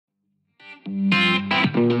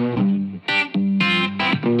Hey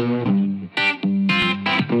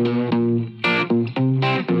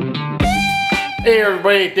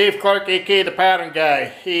everybody, Dave Clark, aka the Pattern Guy.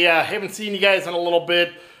 Hey, haven't seen you guys in a little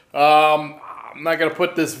bit. I'm not gonna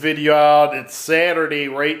put this video out. It's Saturday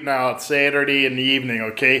right now. It's Saturday in the evening.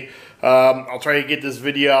 Okay, I'll try to get this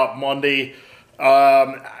video out Monday.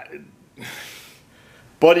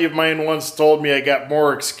 Buddy of mine once told me I got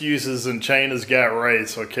more excuses than China's got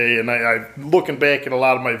rice. Okay, and I looking back at a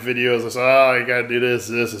lot of my videos, I said, oh, I gotta do this.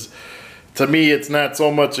 This is, to me, it's not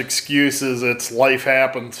so much excuses. It's life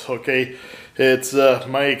happens. Okay. It's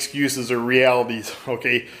my excuses are realities.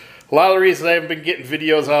 Okay, a lot of the reasons I haven't been getting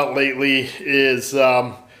videos out lately is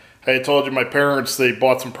I told you my parents, they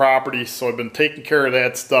bought some property, so I've been taking care of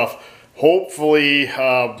that stuff. Hopefully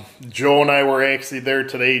Joe and I were actually there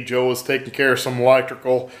today. Joe was taking care of some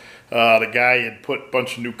electrical. The guy had put a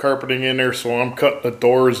bunch of new carpeting in there, so I'm cutting the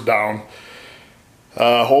doors down.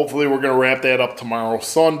 Hopefully we're gonna wrap that up tomorrow,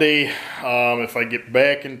 Sunday. If I get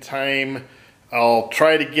back in time, I'll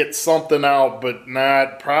try to get something out, but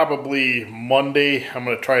not probably Monday. I'm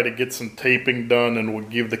going to try to get some taping done, and we'll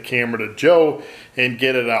give the camera to Joe and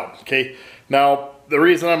get it out. Okay. Now, the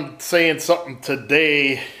reason I'm saying something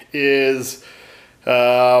today is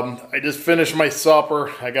I just finished my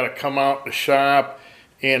supper. I got to come out the shop,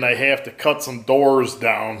 and I have to cut some doors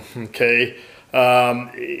down. Okay.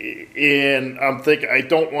 And I'm thinking I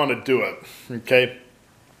don't want to do it. Okay.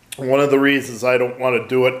 One of the reasons I don't want to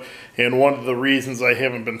do it, and one of the reasons I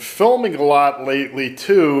haven't been filming a lot lately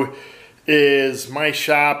too, is my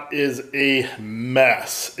shop is a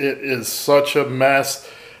mess. It is such a mess.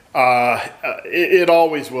 It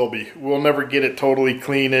always will be. We'll never get it totally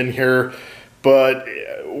clean in here. But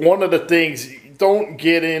one of the things, don't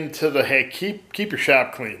get into the, hey, keep your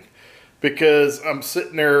shop clean. Because I'm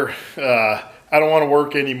sitting there, I don't want to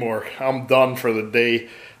work anymore. I'm done for the day.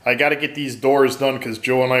 I got to get these doors done because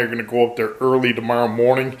Joe and I are going to go up there early tomorrow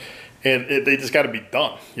morning, and they just got to be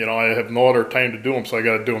done. You know, I have no other time to do them, so I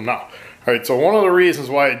got to do them now. All right, so one of the reasons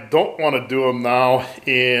why I don't want to do them now,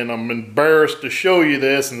 and I'm embarrassed to show you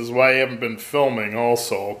this, and this is why I haven't been filming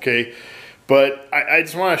also, okay? But I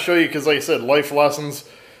just want to show you because, like I said, life lessons,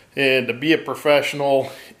 and to be a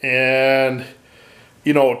professional, and,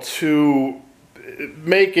 you know, to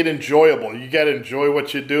make it enjoyable. You got to enjoy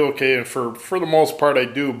what you do, okay? And for the most part I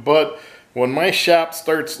do, but when my shop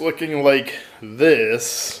starts looking like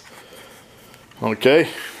this, okay,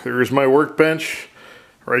 there's my workbench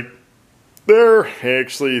right there.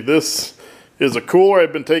 Actually, this is a cooler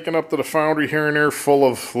I've been taking up to the foundry here and there full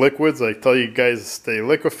of liquids. I tell you guys to stay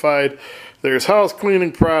liquefied. There's house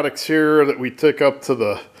cleaning products here that we took up to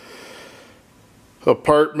the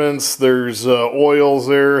apartments. There's oils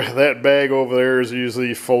there. That bag over there is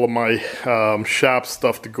usually full of my shop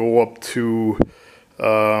stuff to go up to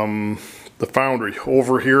the foundry.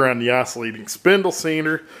 Over here on the oscillating spindle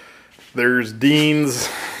sander, there's Dean's.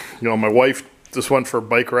 You know, my wife just went for a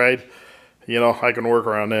bike ride. You know, I can work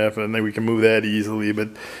around that, and then we can move that easily. But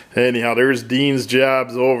anyhow, there's Dean's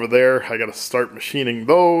jobs over there. I got to start machining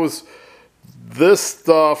those. This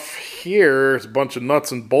stuff here is a bunch of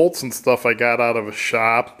nuts and bolts and stuff I got out of a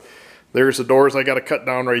shop. There's the doors I got to cut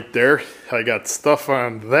down right there. I got stuff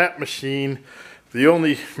on that machine. The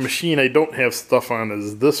only machine I don't have stuff on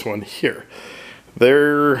is this one here.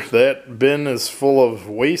 There, that bin is full of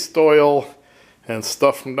waste oil and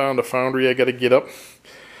stuff from down the foundry I got to get up.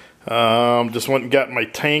 Just went and got my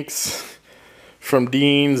tanks from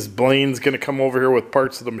Dean's. Blaine's going to come over here with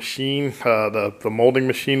parts of the machine, the molding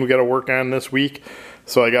machine we got to work on this week.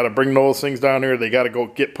 So I got to bring those things down here. They got to go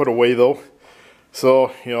get put away though.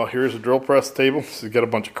 So, you know, here's a drill press table. It's got a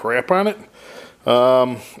bunch of crap on it.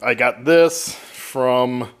 I got this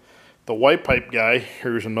from the Y pipe guy.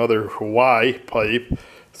 Here's another Y pipe.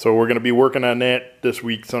 So we're going to be working on that this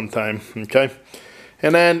week sometime, okay?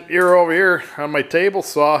 And then here over here on my table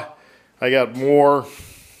saw, I got more.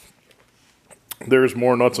 There's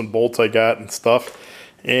more nuts and bolts I got and stuff.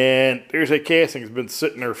 And there's a casting. It's been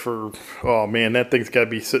sitting there for, oh man, that thing's got to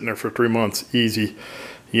be sitting there for 3 months, easy.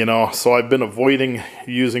 You know, so I've been avoiding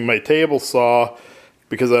using my table saw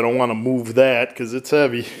because I don't want to move that because it's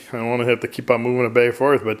heavy. I don't want to have to keep on moving it back and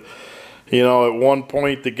forth. But, you know, at one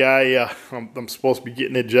point the guy I'm supposed to be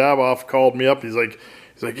getting a job off called me up. He's like,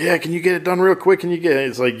 yeah, can you get it done real quick? Can you get it?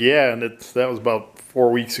 It's like, yeah, and that was about 4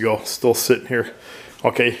 weeks ago. Still sitting here.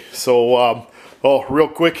 Okay, so oh, real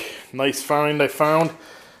quick, nice find I found.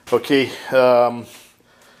 Okay,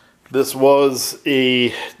 this was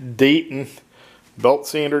a Dayton belt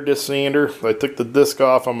sander, disc sander. I took the disc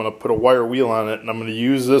off. I'm going to put a wire wheel on it, and I'm going to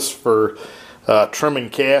use this for trimming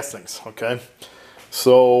castings. Okay,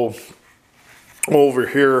 so over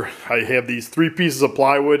here I have these 3 pieces of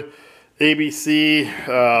plywood, ABC.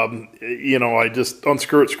 You know, I just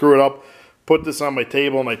unscrew it, screw it up, put this on my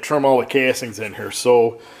table, and I trim all the castings in here.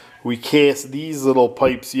 So we cast these little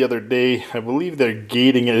pipes the other day. I believe they're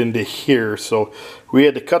gating it into here, so we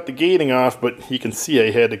had to cut the gating off, but you can see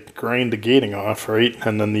I had to grind the gating off, right?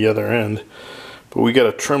 And then the other end. But we got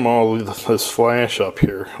to trim all of this flash up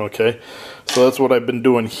here, okay? So that's what I've been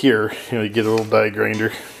doing here. You know, you get a little die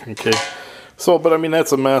grinder, okay? So, but I mean,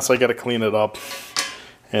 that's a mess. I got to clean it up.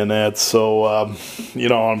 And that's so, you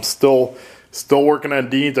know, I'm still working on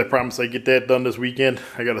Dean's. I promise I get that done this weekend.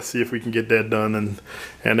 I got to see if we can get that done.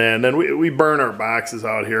 And then we burn our boxes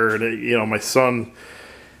out here. And, you know, my son,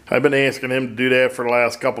 I've been asking him to do that for the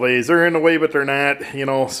last couple of days. They're in the way, but they're not, you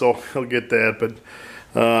know, so he'll get that. But,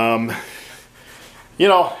 you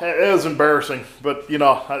know, it was embarrassing. But, you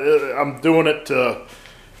know, I'm doing it to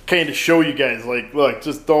kind of show you guys, like, look,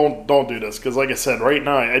 just don't do this. Because, like I said, right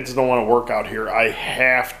now, I just don't want to work out here. I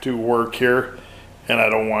have to work here. And I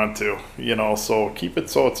don't want to, you know, so keep it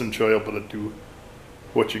so it's enjoyable to do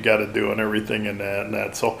what you got to do and everything and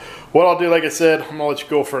that. So what I'll do, like I said, I'm going to let you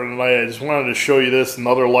go for tonight. I just wanted to show you this,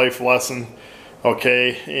 another life lesson,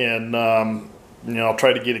 okay? And, you know, I'll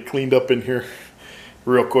try to get it cleaned up in here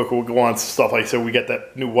real quick. We'll go on some stuff. Like I said, we got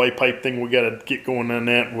that new white pipe thing we got to get going on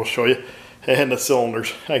that. We'll show you. And the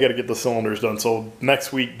cylinders. I got to get the cylinders done. So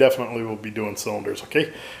next week, definitely we'll be doing cylinders, okay?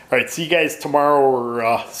 All right, see you guys tomorrow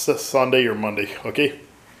or Sunday or Monday, okay?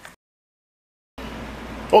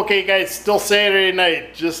 Okay, guys, still Saturday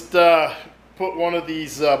night. Just put one of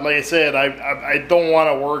these, like I said, I don't want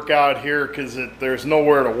to work out here because there's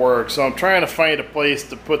nowhere to work. So I'm trying to find a place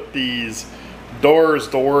to put these doors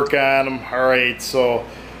to work on them. All right, so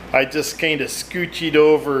I just kind of scoochied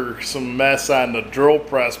over some mess on the drill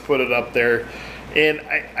press, put it up there, and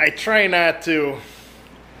I try not to,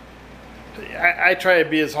 I try to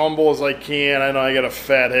be as humble as I can. I know I got a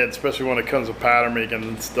fat head, especially when it comes to pattern making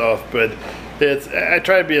and stuff, but I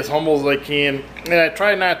try to be as humble as I can, and I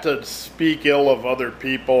try not to speak ill of other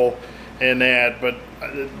people and that, but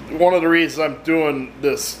one of the reasons I'm doing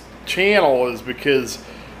this channel is because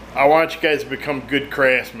I want you guys to become good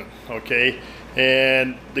craftsmen, okay?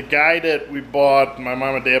 And the guy that we bought, my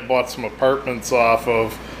mom and dad bought some apartments off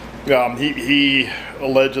of, he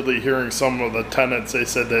allegedly, hearing some of the tenants, they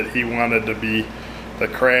said that he wanted to be the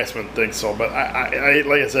craftsman thing. So, but I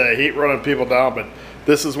like I said, I hate running people down, but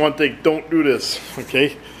this is one thing, don't do this,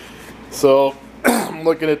 okay? So, I'm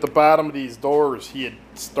looking at the bottom of these doors. He had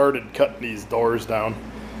started cutting these doors down.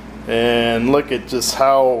 And look at just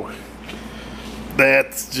how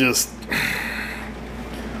that's just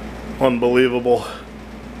unbelievable.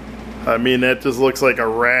 I mean, that just looks like a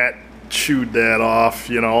rat chewed that off,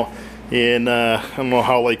 you know. And I don't know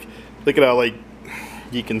how, like, look at how, like,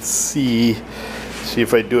 you can see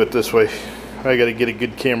if I do it this way. I gotta get a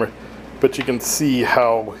good camera, but you can see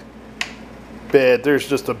how bad. There's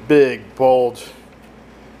just a big bulge.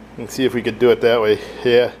 And see if we could do it that way.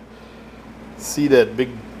 Yeah, see that big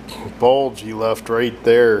bulge he left right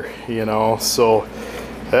there, you know. So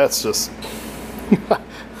that's just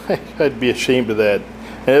I'd be ashamed of that.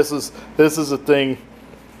 And this is a thing,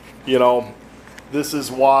 you know. This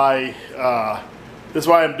is why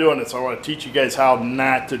I'm doing this. I want to teach you guys how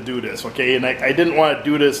not to do this, okay? And I didn't want to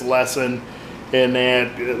do this lesson, and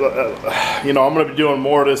then you know, I'm going to be doing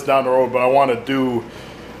more of this down the road. But I want to do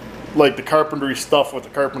like the carpentry stuff with the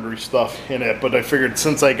carpentry stuff in it. But I figured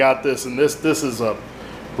since I got this, and this is a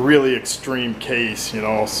really extreme case, you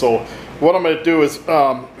know. So what I'm going to do is,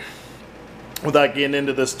 without getting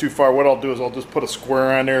into this too far, what I'll do is I'll just put a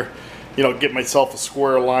square on there, you know, get myself a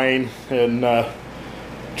square line, and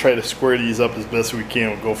try to square these up as best we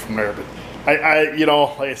can. We'll go from there. But I you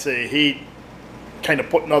know, like I say, I hate kind of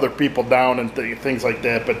putting other people down and things like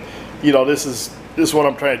that. But you know, this is what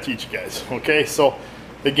I'm trying to teach you guys. Okay, so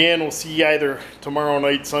again, we'll see you either tomorrow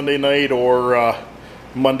night, Sunday night, or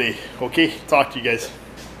Monday. Okay, talk to you guys.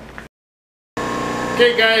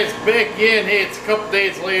 Okay guys, back again. Hey, it's a couple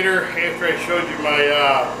days later after I showed you my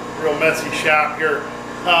real messy shop here.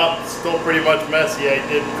 Still pretty much messy. I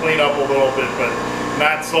did clean up a little bit, but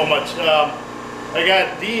not so much.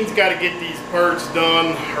 Dean's got to get these parts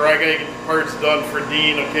done, or I got to get the parts done for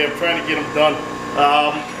Dean. Okay, I'm trying to get them done.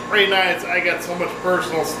 Right now, I got so much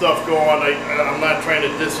personal stuff going. I'm not trying to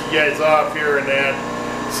diss you guys off here and that.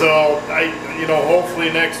 So you know, hopefully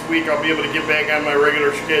next week I'll be able to get back on my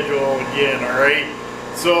regular schedule again. All right.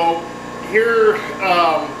 So here,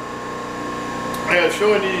 I was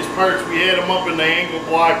showing you these parts. We had them up in the angle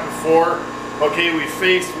block before. Okay, we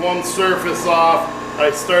faced one surface off.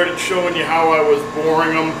 I started showing you how I was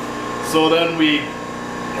boring them. So then we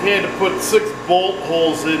had to put 6 bolt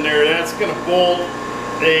holes in there. That's going to bolt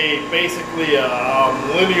basically a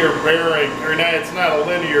linear bearing, or not, it's not a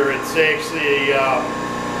linear, it's actually a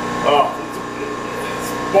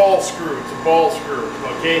ball screw. It's a ball screw,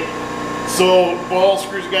 okay? So ball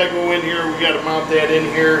screws got to go in here. We got to mount that in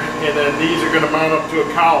here, and then these are going to mount up to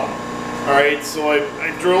a column. All right, so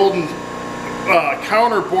I drilled and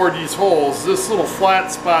counterbored these holes. This little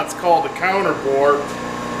flat spot's called a counterbore,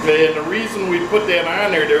 and the reason we put that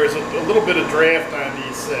on there's a little bit of draft on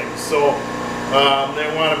these things. So they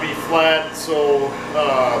want to be flat, so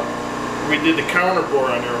we did the counterbore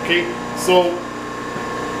on there. Okay, so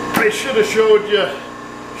I should have showed you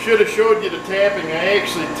the tapping. I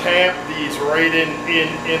actually tapped these right in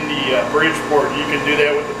the Bridgeport. You can do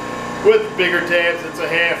that with bigger tabs. It's a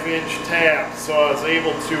 1/2 inch tap, so I was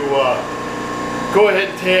able to go ahead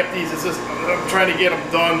and tap these. It's just I'm trying to get them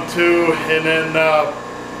done too, and then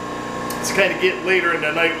it's kind of getting later in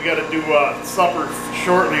the night. We got to do supper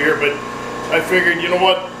shortly here, but I figured, you know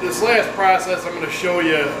what, this last process I'm going to show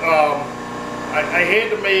you, I had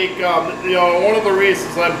to make, you know, one of the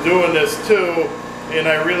reasons I'm doing this too, and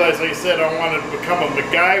I realized, like I said, I wanted to become a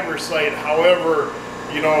MacGyver site. However,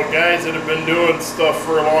 you know, guys that have been doing stuff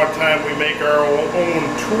for a long time, we make our own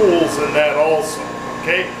tools in that also,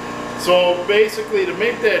 okay? So basically, to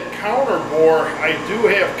make that counterbore, I do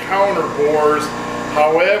have counterbores.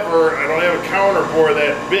 However, I don't have a counterbore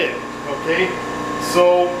that big, okay?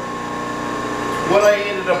 So what I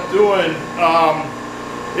ended up doing,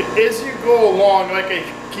 as you go along, like I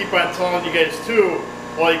keep on telling you guys too,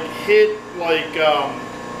 like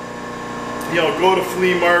you know, go to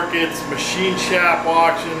flea markets, machine shop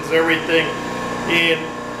auctions, everything. And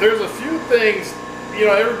there's a few things, you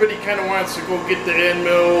know, everybody kind of wants to go get the end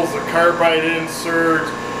mills, the carbide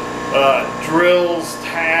inserts, drills,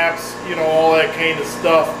 taps, you know, all that kind of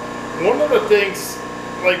stuff. One of the things,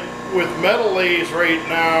 like with metal lathes right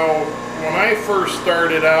now, when I first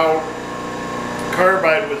started out,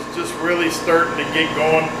 carbide was just really starting to get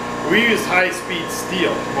going. We used high-speed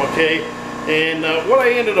steel, okay? And what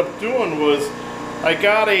I ended up doing was I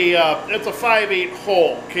got it's a 5/8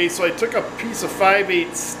 hole, okay? So I took a piece of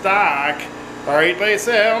 5/8 stock, all right? Like I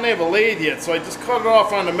said, I don't have a lathe yet, so I just cut it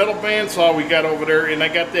off on the metal bandsaw we got over there, and I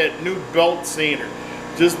got that new belt sander.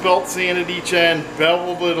 Just belt sanded each end,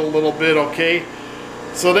 beveled it a little bit, okay?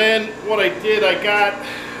 So then what I did, I got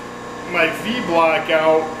my V-block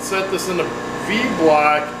out, set this in the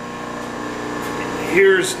V-block.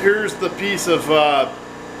 Here's the piece of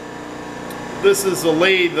this is a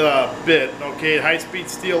lathe bit, okay, high-speed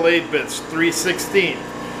steel lathe bits, 3/16.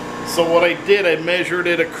 So what I did, I measured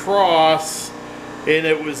it across, and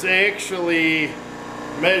it was actually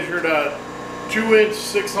measured a 2-inch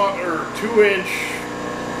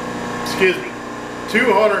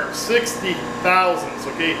 260 thousandths,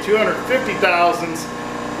 okay, 250 thousandths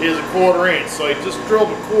is a 1/4 inch. So I just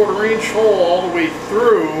drilled a 1/4 inch hole all the way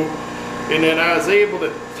through, and then I was able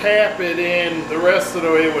to tap it in the rest of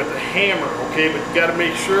the way with a hammer, okay? But you got to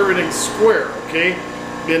make sure everything's square, okay?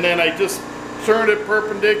 And then I just turned it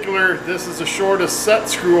perpendicular. This is the shortest set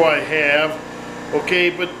screw I have, okay?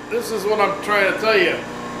 But this is what I'm trying to tell you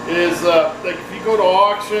is like if you go to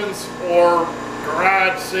auctions or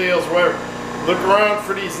garage sales, whatever, look around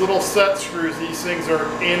for these little set screws. These things are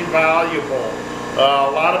invaluable.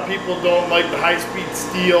 A lot of people don't like the high-speed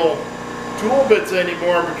steel tool bits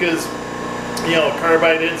anymore because, you know,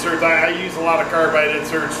 carbide inserts. I use a lot of carbide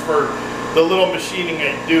inserts for the little machining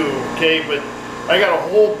I do, okay? But I got a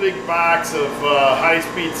whole big box of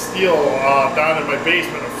high-speed steel down in my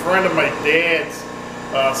basement. A friend of my dad's,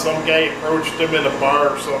 some guy approached him in a bar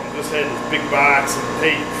or something, just had this big box and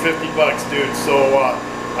paid 50 bucks, dude. So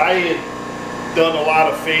I had done a lot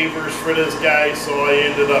of favors for this guy, so I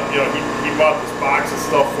ended up, you know, he bought this box of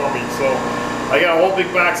stuff for me. So I got a whole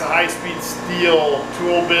big box of high-speed steel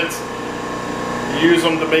tool bits. Use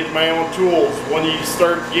them to make my own tools. When you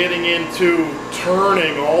start getting into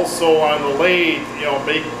turning also on the lathe, you know,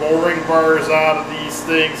 make boring bars out of these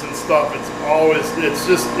things and stuff, it's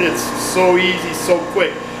so easy, so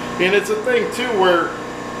quick. And it's a thing too where,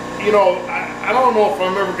 you know, I don't know if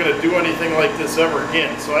I'm ever going to do anything like this ever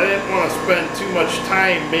again, so I didn't want to spend too much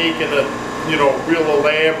time making a, you know, real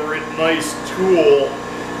elaborate, nice tool.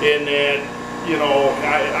 And then, you know,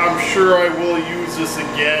 I'm sure I will use this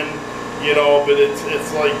again, you know, but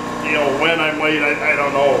it's like, you know, when I might, I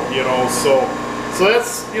don't know, you know, so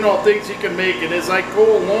that's, you know, things you can make. And as I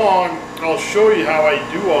go along, I'll show you how I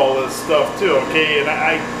do all this stuff too, okay? And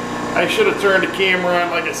I should have turned the camera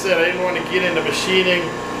on. Like I said, I didn't want to get into machining,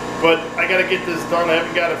 but I got to get this done. I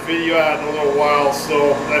haven't got a video out in a little while,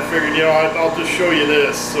 so I figured, you know, I'll just show you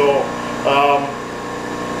this. So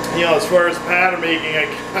you know, as far as pattern making, I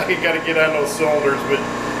got to get on those cylinders, but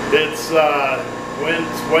it's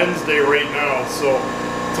Wednesday right now, so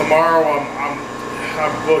tomorrow I'm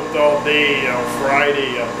booked all day.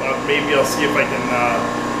 Friday, maybe I'll see if I can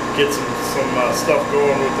get some stuff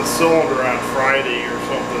going with the cylinder on Friday or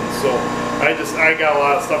something. So I got a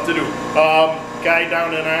lot of stuff to do. Guy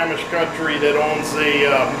down in Amish country that owns a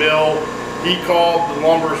mill, he called, the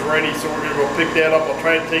lumber's ready, so we're gonna go pick that up. I'll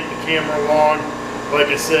try to take the camera along. Like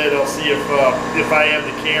I said, I'll see if I have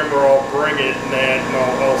the camera, I'll bring it and that, and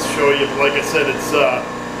I'll show you. But like I said, it's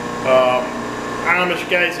Amish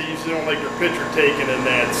guys that usually don't like their picture taken in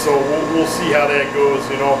that, so we'll see how that goes,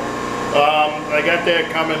 you know. I got that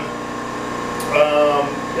coming.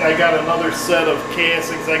 I got another set of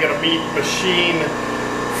castings. I got a meat machine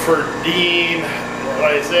for Dean.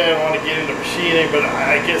 Like I said, I don't want to get into machining, but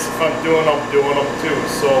I guess if I'm doing them too.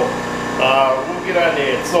 So we'll get on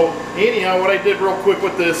that. So anyhow, what I did real quick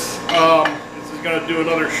with this, this is going to do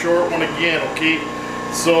another short one again, okay?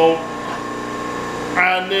 So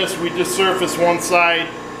on this, we just surfaced one side.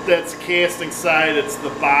 That's casting side. It's the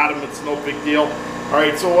bottom. It's no big deal. All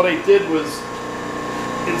right. So what I did was,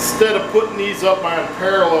 instead of putting these up on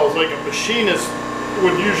parallels like a machinist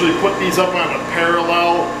would usually put these up on a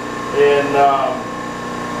parallel and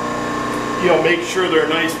you know, make sure they're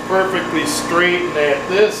nice, perfectly straight. And at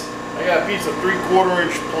this, I got a piece of 3/4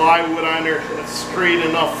 inch plywood on there. That's straight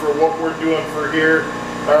enough for what we're doing for here.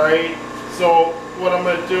 All right. So what I'm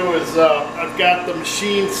going to do is I've got the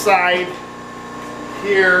machine side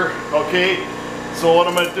here, okay? So what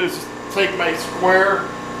I'm going to do is take my square,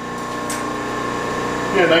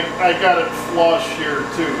 and I got it flush here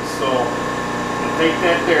too, so I'll take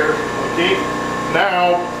that there, okay?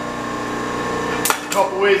 Now, a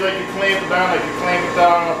couple ways I can clamp it down. I can clamp it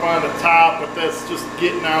down up on the top, but that's just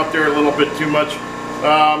getting out there a little bit too much.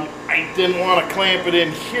 I didn't want to clamp it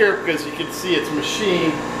in here because you can see it's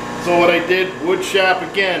machined. So what I did, wood shop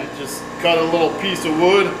again, just cut a little piece of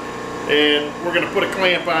wood, and we're going to put a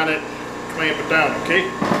clamp on it, clamp it down, okay?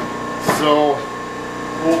 So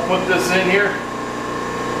we'll put this in here.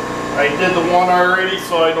 I did the one already,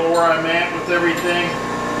 so I know where I'm at with everything.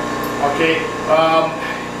 Okay.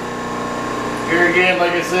 Here again,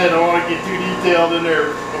 like I said, I don't want to get too detailed in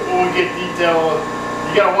there, but when we get detailed,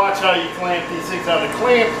 you got to watch how you clamp these things on. The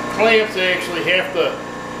clamps actually have to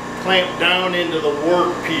clamp down into the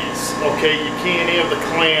work piece, okay? You can't have the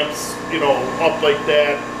clamps, you know, up like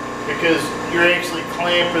that, because you're actually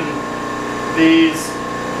clamping these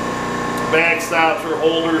backstops or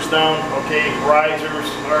holders down, okay, risers,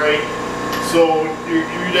 all right? So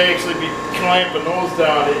you'd actually be clamping those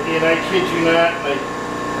down, and I kid you not,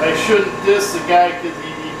 I shouldn't diss the guy because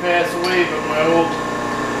he passed away, but my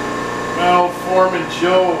old foreman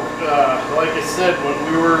Joe, like I said,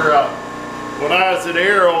 when I was at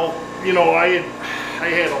Arrow, you know, I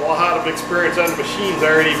had a lot of experience on the machines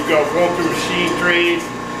already, going through machine trades,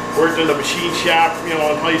 worked in the machine shop, you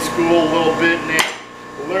know, in high school a little bit, and that,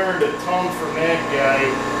 learned a ton from that guy.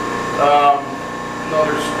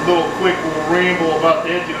 Another little quick ramble about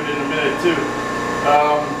that dude in a minute too.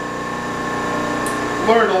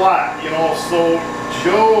 Learned a lot, you know. So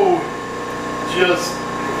Joe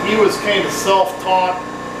he was kind of self-taught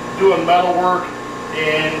doing metal work,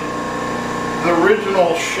 and the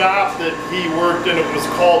original shop that he worked in, it was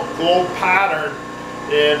called Globe Pattern,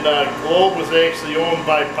 and Globe was actually owned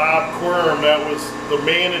by Bob Quirm. That was the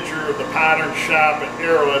manager of the pattern shop at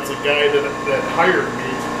Arrow. That's a guy that hired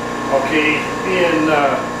me, okay? And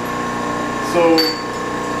so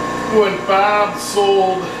when Bob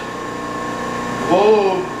sold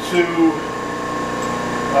Globe to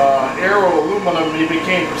Arrow Aluminum, he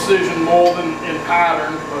became Precision Mold and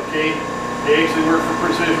Pattern, okay? He actually worked for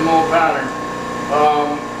Precision Mold Pattern.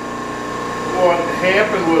 What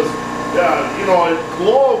happened was, you know, at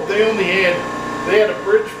Globe, they had a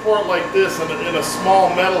Bridgeport like this and a small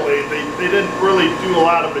metal lathe. They didn't really do a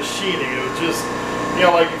lot of machining. It was just, you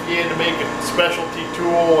know, like if you had to make a specialty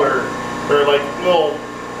tool or like little,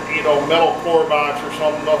 you know, metal core box or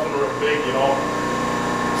something, nothing real big, you know.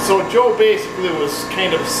 So Joe basically was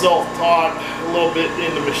kind of self-taught a little bit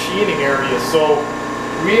in the machining area. So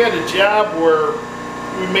we had a job where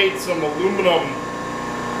we made some aluminum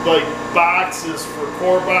like boxes for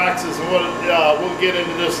core boxes, and we'll get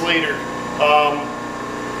into this later.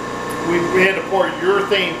 We had to pour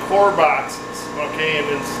urethane core boxes, okay, and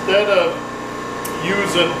instead of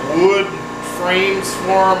using wood frames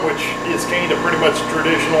for them, which is kind of pretty much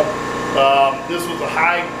traditional, this was a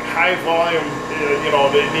high volume, you know,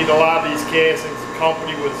 they need a lot of these castings. The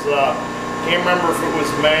company was, can't remember if it was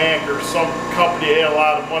Mac or some company that had a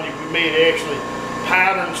lot of money. We made actually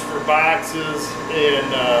patterns for boxes, and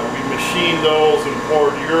we machined those and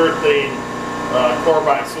poured urethane core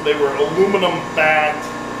boxes. So they were aluminum backed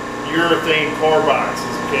urethane core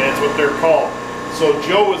boxes. Okay, that's what they're called. So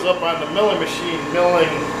Joe was up on the milling machine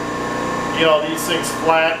milling, you know, these things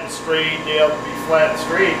flat and straight. They have to be flat and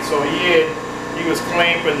straight. So he was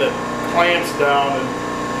clamping the clamps down, and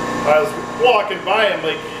I was walking by him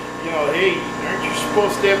like, you know, hey, aren't you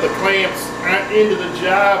supposed to have the clamps into the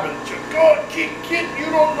job? And go, kid,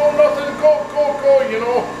 you don't know nothing. Go, you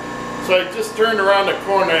know. So I just turned around the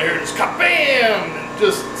corner. I heard this kabam, and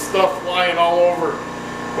just stuff flying all over.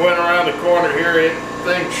 Went around the corner here. It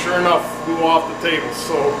thing, sure enough, flew off the table.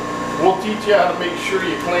 So we'll teach you how to make sure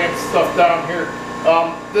you clamp stuff down here.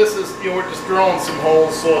 This is, you know, we're just drilling some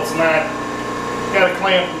holes, so it's not, you gotta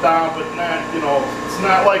clamp them down, but not, you know, it's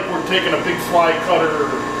not like we're taking a big fly cutter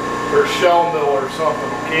or shell mill or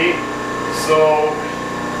something, okay? So,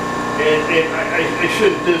 and I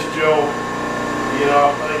shouldn't diss Joe, you know,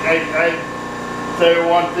 I tell you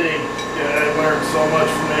one thing, I learned so much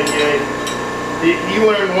from that guy. He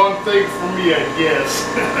learned one thing from me, I guess.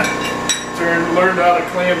 Learned how to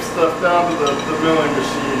clamp stuff down to the milling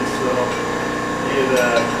machine, so, and,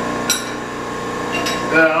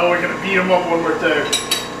 we're gonna beat him up one more time.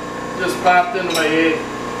 Just popped into my head.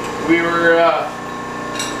 We were,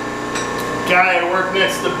 guy I worked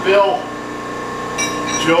next to Bill,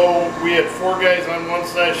 Joe, we had 4 guys on one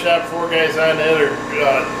side shop, 4 guys on the other.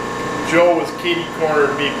 Joe was kitty corner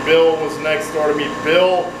to me, Bill was next door to me.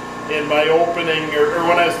 Bill, in my opening, or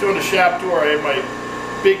when I was doing the shop tour, I had my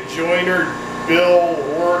big joiner. Bill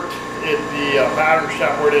worked at the pattern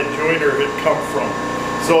shop where that joiner had come from.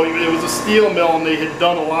 So it was a steel mill, and they had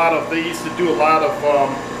done a lot of, they used to do a lot of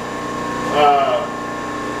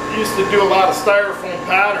styrofoam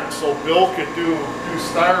patterns, so Bill could do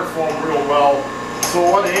styrofoam real well. So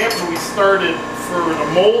what happened, we started for the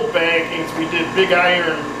mold backings, we did big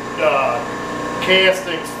iron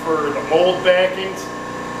castings for the mold backings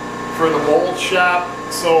for the mold shop.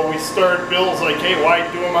 So we started, Bill's like, hey, why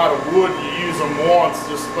do them out of wood? You use them once,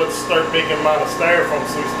 just let's start making them out of styrofoam.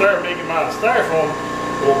 So we started making them out of styrofoam.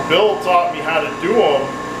 Well, Bill taught me how to do them,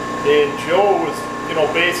 and Joe was, you know,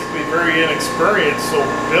 basically very inexperienced. So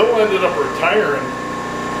Bill ended up retiring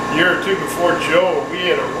a year or 2 before Joe. We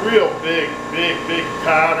had a real big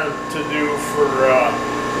pattern to do for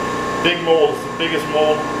big molds, the biggest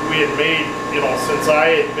mold we had made, you know, since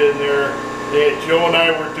I had been there. Joe and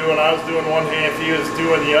I were doing, I was doing one half, he was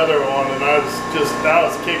doing the other one, and I was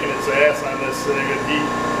kicking his ass on this thing, and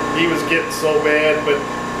he was getting so bad, but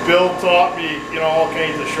Bill taught me, you know, all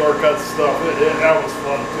kinds of shortcuts and stuff. That was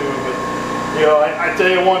fun too. But, you know, I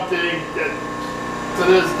tell you one thing, to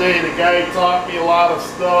this day, the guy taught me a lot of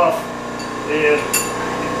stuff, and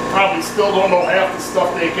probably still don't know half the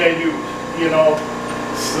stuff that guy knew, you know.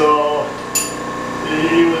 So,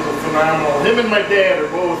 he was a phenomenal, him and my dad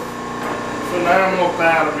are both phenomenal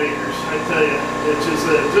pattern makers, I tell you. It's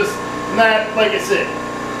just not, like I said,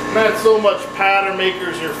 not so much pattern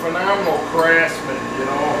makers, they're phenomenal craftsmen, you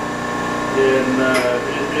know. And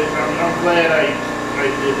I'm glad I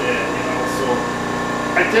did that, you know. So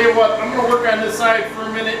I tell you what, I'm gonna work on this side for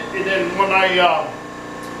a minute, and then when I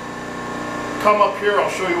come up here,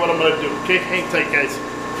 I'll show you what I'm gonna do. Okay, hang tight, guys.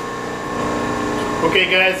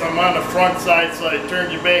 Okay, guys, I'm on the front side, so I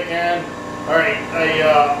turned you back on. Alright, I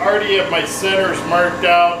already have my centers marked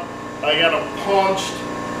out. I got them punched.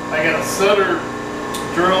 I got a center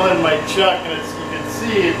drill in my chuck, and you can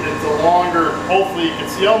see it's a longer, hopefully you can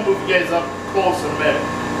see, I'll move you guys up close in a minute.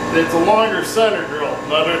 It's a longer center drill.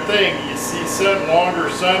 Another thing, you see longer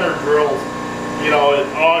center drills, you know, at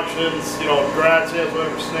auctions, you know, garage sales,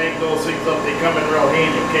 whatever, snag those things up, they come in real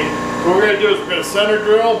handy, okay? What we're going to do is we're going to center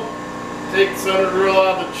drill, take the center drill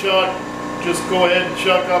out of the chuck, just go ahead and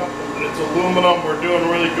chuck up. It's aluminum. We're doing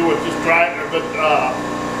really good with just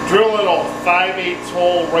drilling a 5/8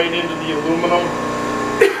 hole right into the aluminum.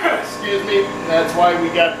 Excuse me. And that's why we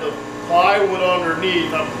got the plywood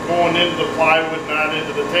underneath. I'm going into the plywood, not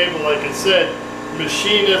into the table. Like I said,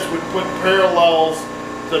 machinists would put parallels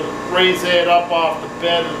to raise that up off the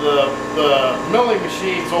bed of the milling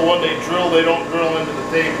machine, so when they drill, they don't drill into the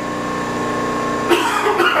table.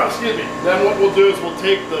 Excuse me. Then what we'll do is we'll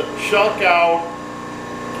take the chuck out,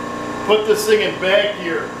 put this thing in back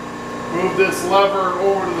gear, move this lever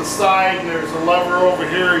over to the side, and there's a lever over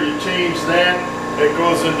here, you change that, it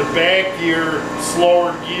goes into back gear,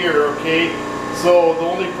 slower gear, okay? So the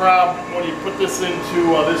only problem when you put this into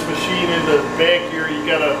this machine into back gear, you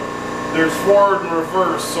gotta, there's forward and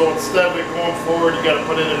reverse, so instead of it going forward, you gotta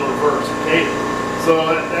put it in reverse, okay? So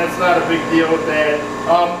that's not a big deal with that.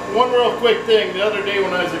 One real quick thing, the other day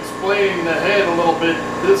when I was explaining the head a little bit,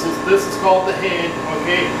 this is called the head,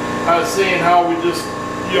 okay? I was saying how we just,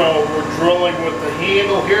 you know, we're drilling with the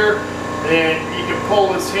handle here, and you can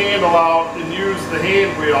pull this handle out and use the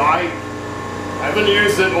hand wheel. I haven't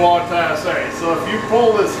used it in a long time, sorry. So if you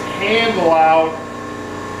pull this handle out,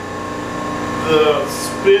 the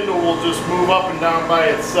spindle will just move up and down by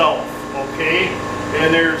itself, okay?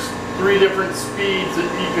 And there's 3 different speeds that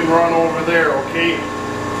you can run over there, okay?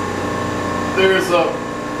 There's a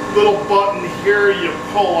little button here you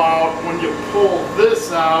pull out. When you pull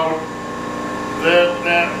this out,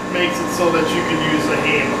 that makes it so that you can use the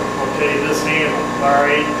handle, okay? This handle,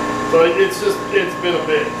 alright? So it's been a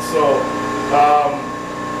bit, so,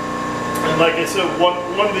 and like I said, one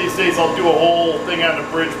of these days I'll do a whole thing on the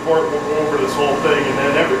Bridgeport. We'll go over this whole thing, and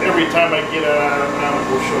then every time I get on it,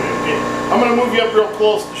 we'll show you. Okay, I'm going to move you up real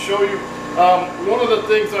close to show you. One of the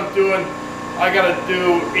things I'm doing, I got to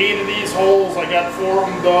do 8 of these holes. I got 4 of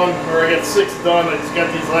them done, or I got 6 done. I just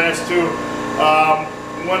got these last 2.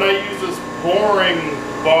 When I use this boring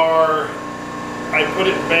bar, I put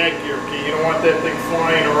it in back gear. Okay, you don't want that thing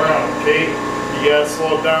flying around. Okay, you got to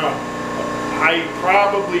slow down. I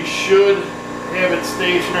probably should have it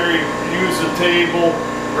stationary, use the table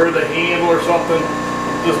or the handle or something.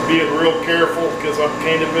 Just being real careful because I'm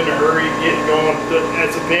kind of in a hurry getting going.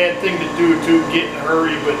 That's a bad thing to do too, get in a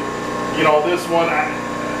hurry, but you know, this one, I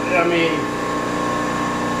mean,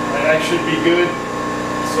 I should be good,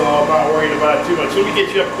 so I'm not worried about it too much. Let me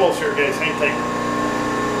get you up close here, guys, hang tight.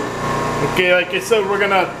 Okay, like I said, we're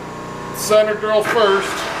gonna center drill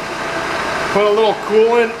first, put a little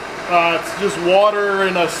coolant. It's just water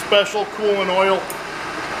and a special coolant oil,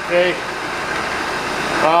 okay?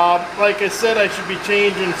 Like I said, I should be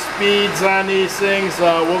changing speeds on these things.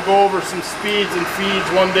 We'll go over some speeds and feeds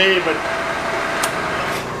one day, but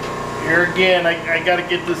here again, I got to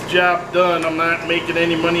get this job done. I'm not making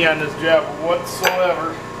any money on this job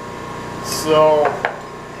whatsoever, so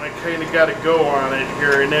I kind of got to go on it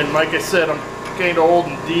here. And then, like I said, I'm kind of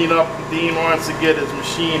holding Dean up. Dean wants to get his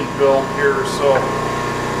machine built here, so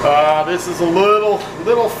this is a little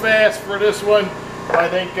fast for this one. I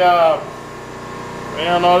think,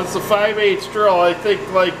 man, no, it's a 5/8 drill. I think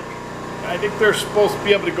they're supposed to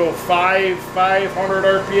be able to go 500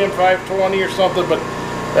 RPM, 520 or something, but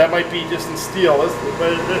that might be just in steel.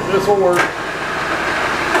 This will work.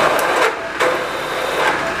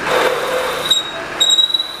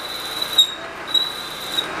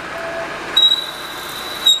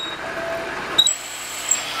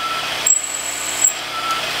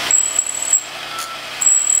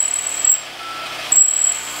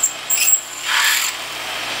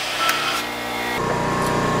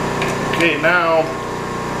 Okay, now,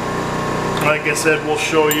 like I said, we'll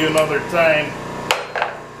show you another time,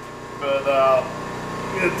 but I'm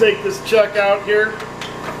going to take this chuck out here.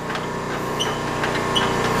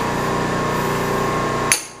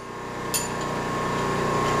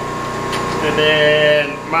 And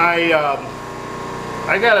then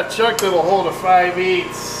I got a chuck that'll hold a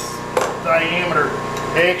 5/8 diameter.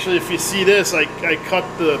 Actually, if you see this, I cut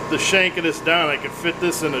the shank of this down. I can fit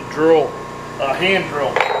this in a drill, hand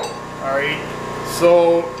drill. Alright,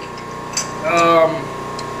 so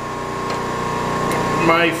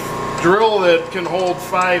my drill that can hold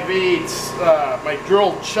 5/8, my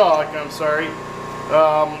drill chuck, I'm sorry,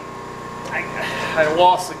 I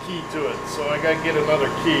lost the key to it, so I gotta get another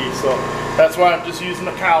key, so that's why I'm just using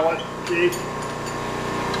the collet. Okay,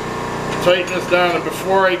 tighten this down, and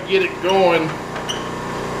before I get it going,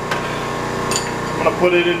 I'm gonna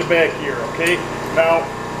put it in the back here. Okay, now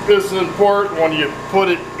this is important. When you put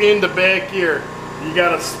it in the back gear, you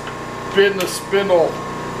gotta spin the spindle,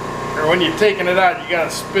 or when you're taking it out, you gotta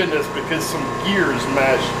spin this because some gears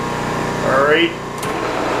mesh. Alright,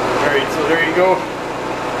 so there you go.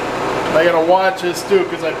 I gotta watch this too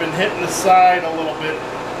because I've been hitting the side a little bit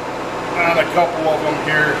on a couple of them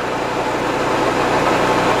here.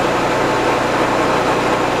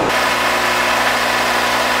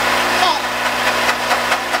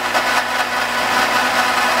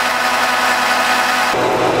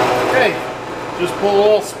 Just pull a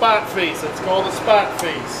little spot face. It's called a spot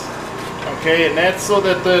face. Okay, and that's so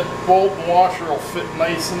that the bolt and washer will fit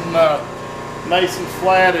nice and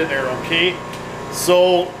flat in there. Okay,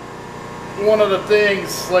 so one of the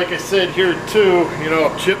things, like I said here too, you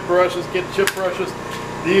know, chip brushes. Get chip brushes.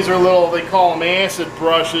 These are little. They call them acid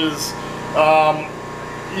brushes.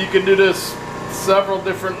 You can do this several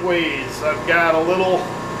different ways. I've got a little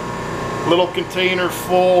container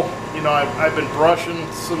full. You know, I've been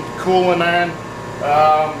brushing some coolant on.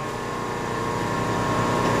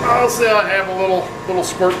 I'll say I have a little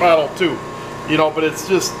squirt bottle too, you know, but it's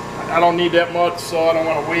just, I don't need that much, so I don't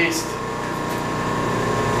want to waste.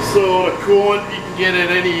 So the coolant you can get at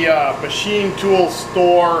any machine tool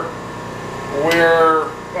store where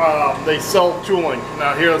they sell tooling.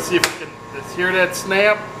 Now here, let's see if we can, let's hear that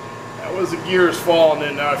snap. That was the gears falling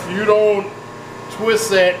in. Now if you don't twist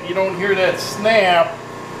that, you don't hear that snap,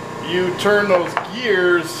 you turn those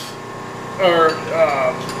gears, or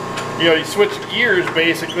you know, you switch gears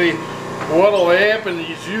basically, what'll happen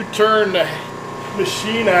is you turn the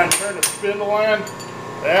machine on, turn the spindle on,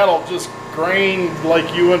 that'll just grain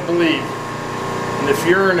like you wouldn't believe. And if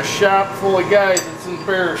you're in a shop full of guys, it's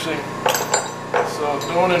embarrassing. So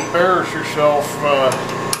don't embarrass yourself.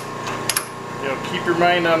 You know, keep your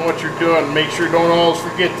mind on what you're doing. Make sure you don't always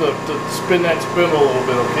forget to spin that spindle a little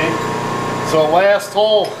bit, okay? So last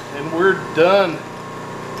hole, and we're done.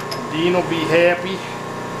 Dean will be happy.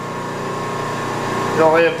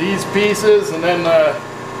 He'll have these pieces, and then I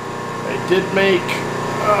did make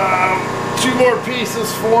 2 more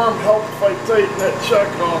pieces for him. Help if I tighten that chuck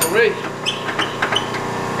all the way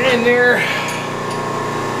in there.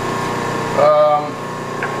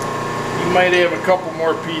 He might have a couple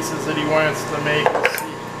more pieces that he wants to make.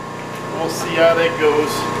 We'll see how that goes.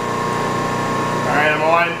 Alright,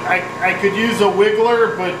 well, I could use a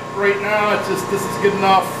wiggler, but right now it's just, this is good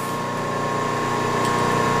enough.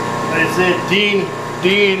 Like I said,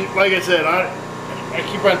 Dean, like I said, I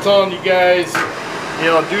keep on telling you guys, you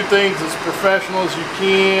know, do things as professional as you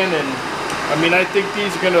can, and I mean, I think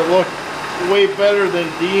these are going to look way better than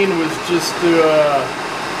Dean was just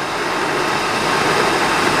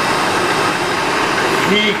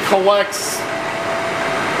he collects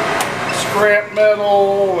scrap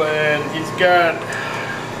metal, and he's got,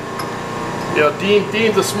 you know,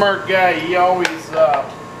 Dean's a smart guy. He always he's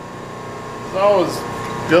always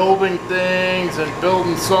building things and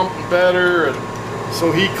building something better, and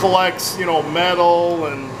so he collects, you know, metal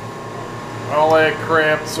and all that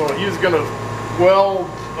crap. So he was gonna weld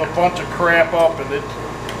a bunch of crap up, and it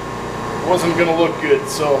wasn't gonna look good.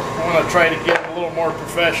 So I want to try to get a little more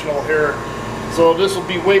professional here. So this will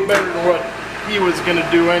be way better than what he was gonna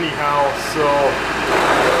do anyhow. So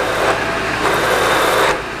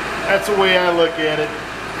that's the way I look at it.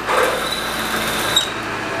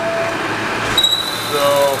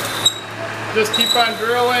 So just keep on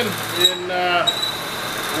drilling, and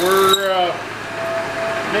we're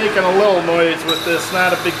making a little noise with this,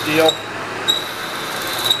 not a big deal.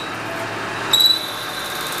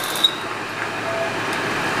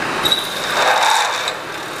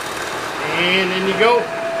 And in you go.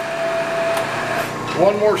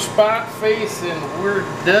 One more spot face and we're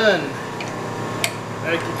done.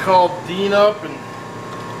 I can call Dean up and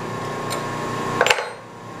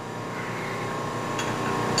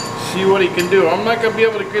see what he can do. I'm not going to be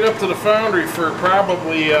able to get up to the foundry for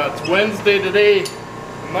probably, it's Wednesday today.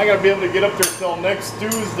 I'm not going to be able to get up there till next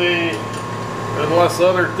Tuesday unless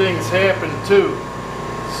other things happen too.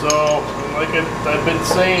 So, like I've been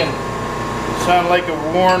saying, sound like a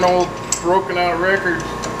worn old broken out record.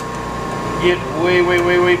 Get way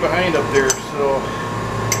behind up there. So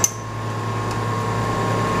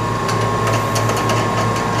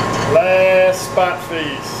last spot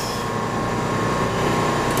face.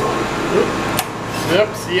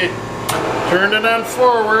 Yep, see it. Turn it on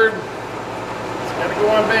forward. It's got to go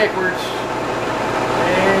on backwards.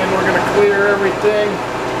 And we're going to clear everything.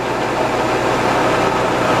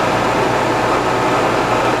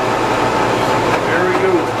 There we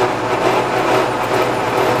go.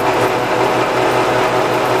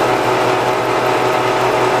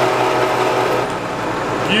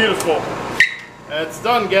 Beautiful. That's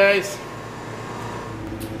done, guys.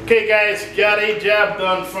 Okay, guys, got a job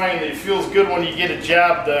done finally. It feels good when you get a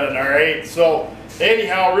job done, alright? So,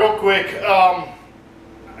 anyhow, real quick,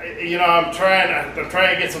 you know, I'm trying to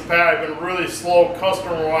get some pattern. I've been really slow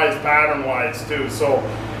customer-wise, pattern-wise, too. So,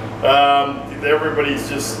 everybody's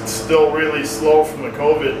just still really slow from the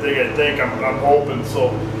COVID thing, I think. I'm hoping. So,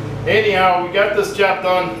 anyhow, we got this job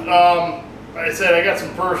done. Like I said, I got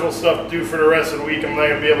some personal stuff to do for the rest of the week. I'm not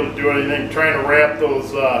going to be able to do anything. Trying to wrap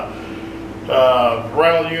those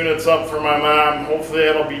rental units up for my mom. Hopefully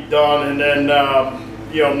that'll be done, and then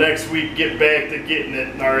you know, next week get back to getting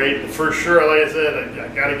it. All right, for sure. Like I said,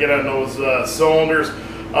 I got to get on those cylinders.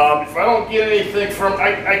 If I don't get anything from,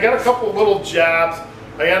 I got a couple little jobs.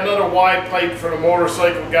 I got another Y pipe for the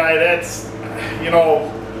motorcycle guy. That's, you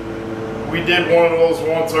know, we did one of those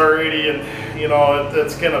once already, and you know,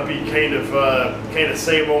 that's gonna be kind of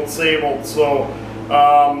same old. So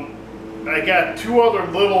I got 2 other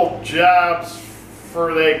little jobs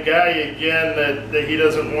for that guy again that he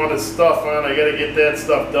doesn't want his stuff on. I got to get that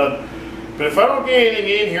stuff done. But if I don't get anything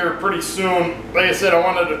in here pretty soon, like I said, I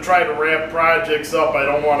wanted to try to wrap projects up. I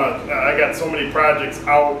don't want to, I got so many projects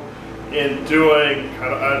out and doing,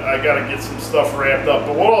 I got to get some stuff wrapped up.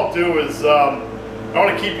 But what I'll do is, I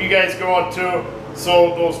want to keep you guys going too.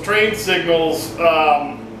 So those train signals,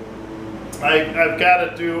 I've got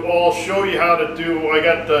to do, I'll show you how to do, I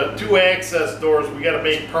got the 2 access doors. We got to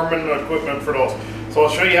make permanent equipment for those. So I'll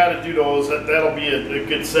show you how to do those. That'll be a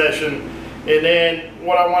good session. And then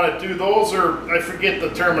what I want to do, those are, I forget the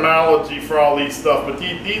terminology for all these stuff, but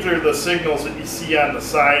these are the signals that you see on the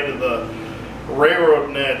side of the railroad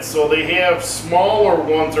net. So they have smaller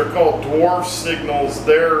ones, they're called dwarf signals.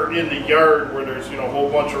 They're in the yard where there's, you know, a whole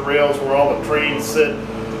bunch of rails where all the trains sit.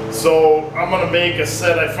 So I'm going to make a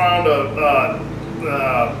set. I found a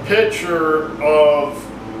picture of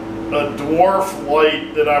a dwarf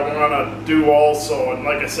light that I want to do also, and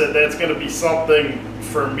like I said, that's going to be something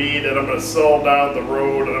for me that I'm going to sell down the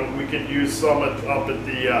road, and we could use some up at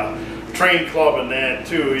the train club and that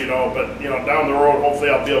too, you know. But you know, down the road, hopefully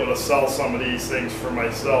I'll be able to sell some of these things for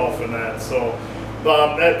myself and that. So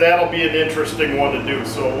that'll be an interesting one to do.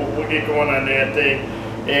 So we'll get going on that thing.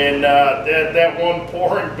 And that one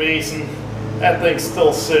pouring basin, that thing's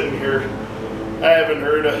still sitting here. I haven't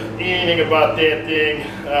heard anything about that thing.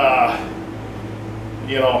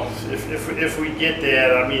 You know, if we get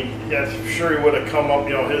that, I mean, yeah, I'm sure he would have come up,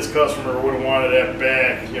 you know, his customer would have wanted that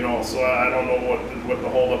back, you know, so I don't know what the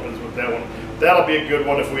holdup is with that one. That'll be a good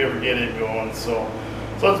one if we ever get it going. So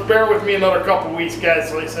let's bear with me another couple weeks, guys.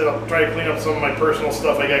 So like I said, I'll try to clean up some of my personal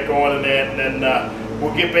stuff I got going in that, and then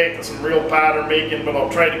we'll get back to some real pattern making, but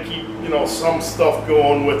I'll try to keep, you know, some stuff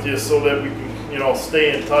going with you so that we can, you know,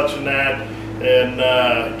 stay in touch in that and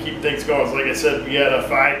keep things going. So like I said, we had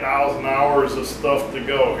 5,000 hours of stuff to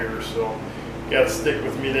go here, so you got to stick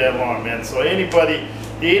with me that long, man. So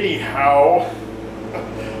anyhow,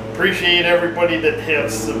 appreciate everybody that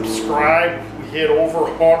has subscribed. We hit over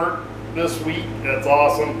 100 this week. That's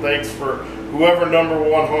awesome. Thanks for whoever number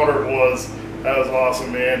 100 was. That was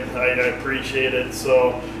awesome, man. I appreciate it.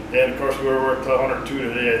 So, and of course we were to 102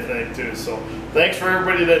 today, I think, too. So thanks for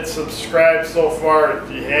everybody that subscribed so far.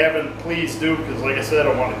 If you haven't, please do, because like I said,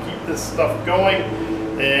 I want to keep this stuff going.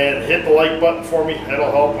 And hit the like button for me.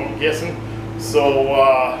 That'll help, I'm guessing.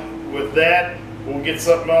 So with that, we'll get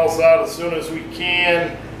something else out as soon as we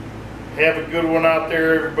can. Have a good one out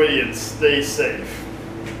there, everybody, and stay safe.